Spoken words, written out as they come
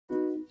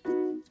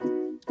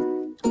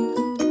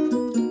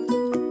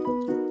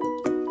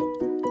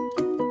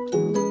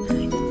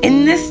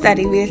this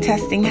study, we are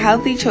testing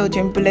healthy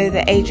children below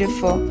the age of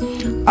 4.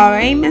 Our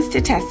aim is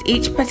to test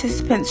each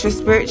participant's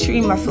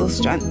respiratory muscle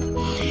strength.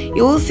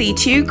 You will see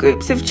 2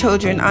 groups of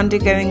children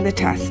undergoing the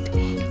test.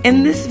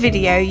 In this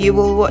video, you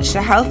will watch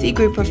the healthy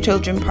group of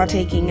children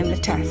partaking in the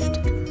test.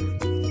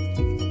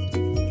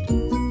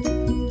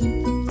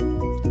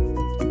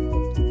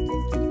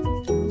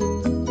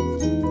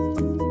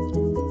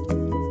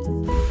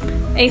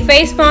 A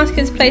face mask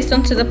is placed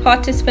onto the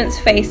participant's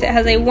face. It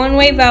has a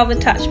one-way valve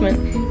attachment.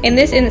 In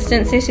this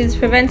instance, this is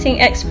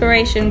preventing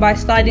expiration by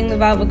sliding the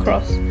valve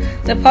across.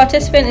 The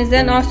participant is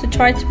then asked to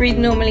try to breathe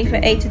normally for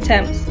 8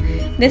 attempts.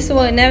 This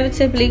will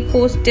inevitably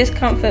cause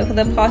discomfort for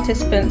the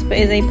participants, but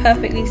is a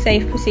perfectly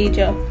safe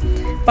procedure.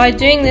 By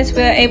doing this,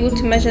 we are able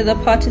to measure the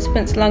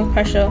participant's lung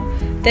pressure.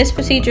 This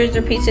procedure is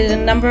repeated a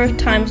number of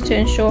times to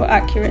ensure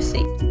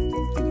accuracy.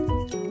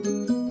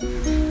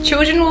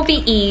 Children will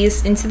be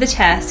eased into the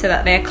test so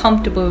that they are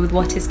comfortable with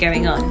what is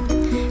going on.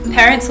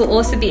 Parents will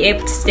also be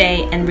able to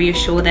stay and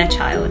reassure their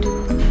child.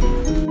 Good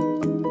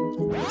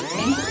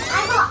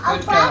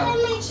girl.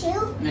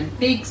 And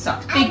big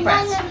sucks, big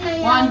breaths.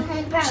 1,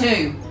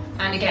 2,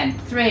 and again,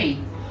 3.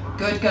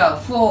 Good girl.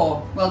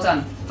 4, well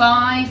done.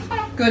 5,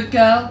 good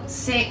girl.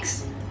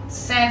 6,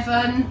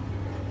 7,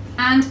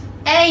 and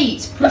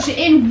 8. Push it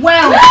in.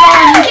 Well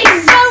done. You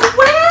did so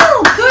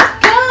well. Good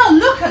girl.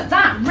 Look at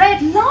that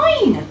red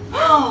line.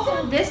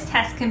 This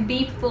test can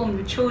be performed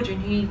with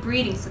children who need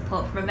breathing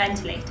support from a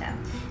ventilator.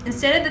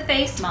 Instead of the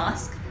face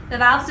mask, the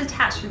valve is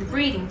attached with the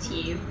breathing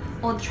tube,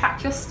 or the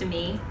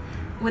tracheostomy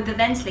with the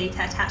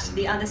ventilator attached to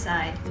the other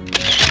side.